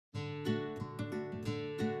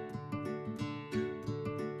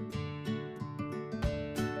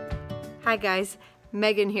Hi guys,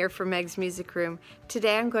 Megan here for Meg's Music Room.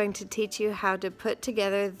 Today I'm going to teach you how to put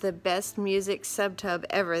together the best music subtub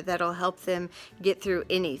ever that'll help them get through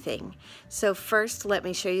anything. So first let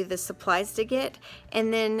me show you the supplies to get,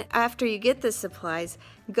 and then after you get the supplies,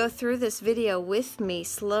 go through this video with me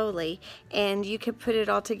slowly and you can put it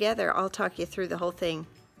all together. I'll talk you through the whole thing.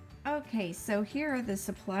 Okay, so here are the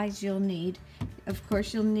supplies you'll need. Of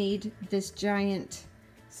course you'll need this giant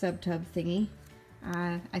subtub thingy.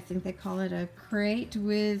 I think they call it a crate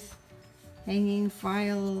with hanging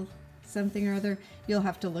file something or other. You'll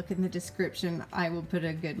have to look in the description. I will put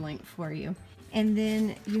a good link for you. And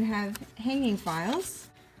then you have hanging files.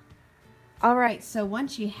 Alright, so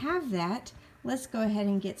once you have that, let's go ahead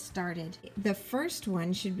and get started. The first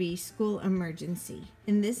one should be school emergency.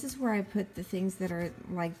 And this is where I put the things that are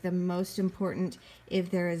like the most important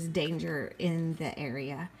if there is danger in the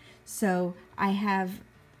area. So I have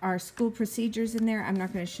our school procedures in there. I'm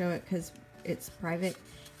not going to show it because it's private.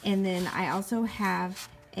 And then I also have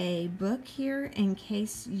a book here in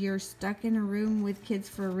case you're stuck in a room with kids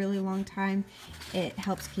for a really long time. It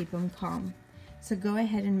helps keep them calm. So go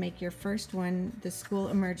ahead and make your first one the school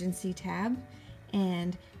emergency tab,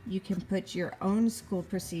 and you can put your own school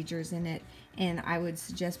procedures in it, and I would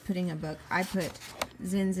suggest putting a book. I put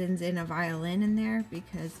Zin Zin Zin a violin in there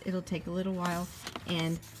because it'll take a little while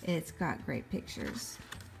and it's got great pictures.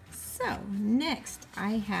 So next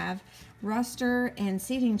I have roster and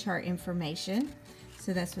seating chart information.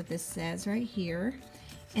 So that's what this says right here.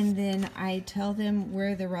 And then I tell them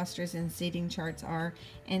where the rosters and seating charts are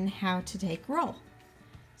and how to take roll.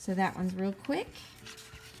 So that one's real quick.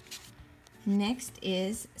 Next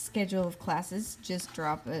is schedule of classes. Just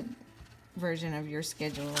drop a version of your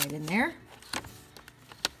schedule right in there.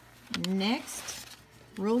 Next,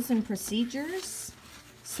 rules and procedures.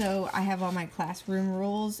 So I have all my classroom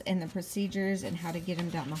rules and the procedures and how to get them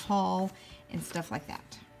down the hall and stuff like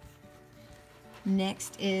that.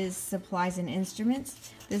 Next is supplies and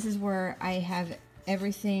instruments. This is where I have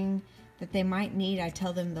everything that they might need. I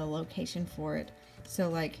tell them the location for it. So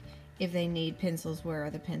like if they need pencils, where are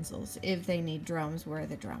the pencils? If they need drums, where are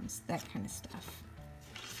the drums? That kind of stuff.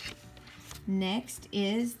 Next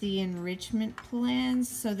is the enrichment plans.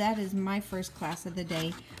 So that is my first class of the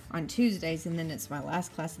day on Tuesdays, and then it's my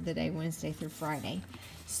last class of the day Wednesday through Friday.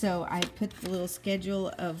 So I put the little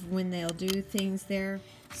schedule of when they'll do things there.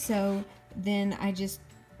 So then I just,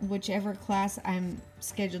 whichever class I'm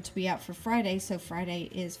scheduled to be out for Friday, so Friday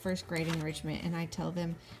is first grade enrichment, and I tell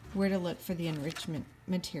them where to look for the enrichment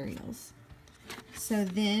materials. So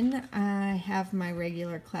then I have my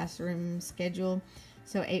regular classroom schedule.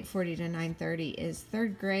 So 8:40 to 9:30 is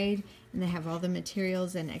third grade, and they have all the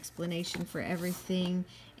materials and explanation for everything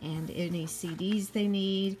and any CDs they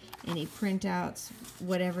need, any printouts,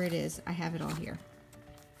 whatever it is, I have it all here.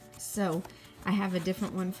 So I have a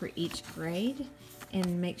different one for each grade,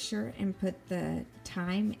 and make sure and put the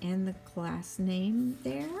time and the class name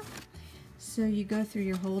there. So you go through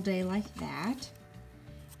your whole day like that.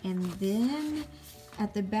 And then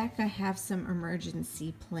at the back I have some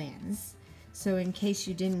emergency plans. So in case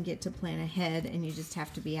you didn't get to plan ahead and you just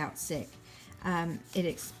have to be out sick. It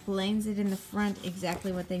explains it in the front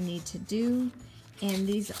exactly what they need to do. And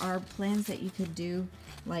these are plans that you could do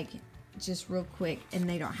like just real quick, and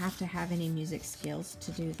they don't have to have any music skills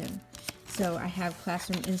to do them. So I have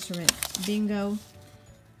classroom instrument bingo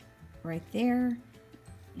right there.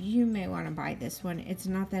 You may want to buy this one. It's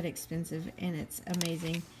not that expensive and it's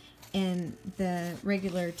amazing, and the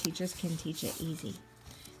regular teachers can teach it easy.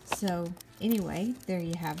 So anyway, there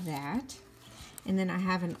you have that. And then I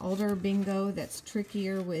have an older bingo that's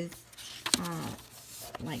trickier with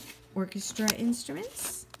like orchestra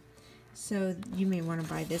instruments. So you may want to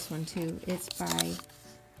buy this one too. It's by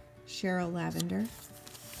Cheryl Lavender,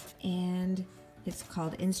 and it's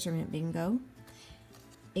called Instrument Bingo.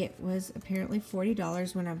 It was apparently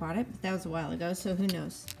 $40 when I bought it, but that was a while ago, so who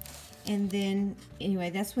knows. And then anyway,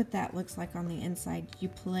 that's what that looks like on the inside. You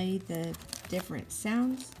play the different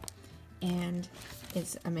sounds and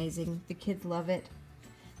it's amazing. The kids love it.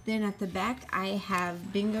 Then at the back I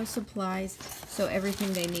have bingo supplies, so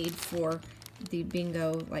everything they need for the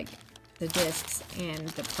bingo, like the discs and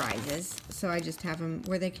the prizes. So I just have them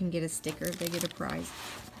where they can get a sticker if they get a prize.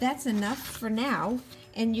 That's enough for now,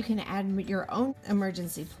 and you can add your own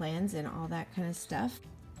emergency plans and all that kind of stuff.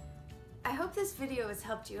 I hope this video has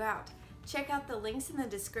helped you out. Check out the links in the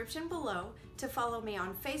description below to follow me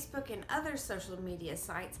on Facebook and other social media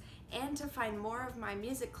sites, and to find more of my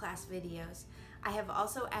music class videos. I have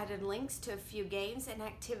also added links to a few games and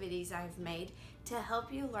activities I have made to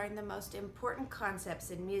help you learn the most important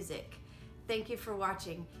concepts in music. Thank you for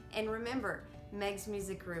watching, and remember, Meg's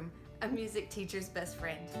Music Room, A music teacher's best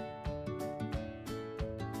friend.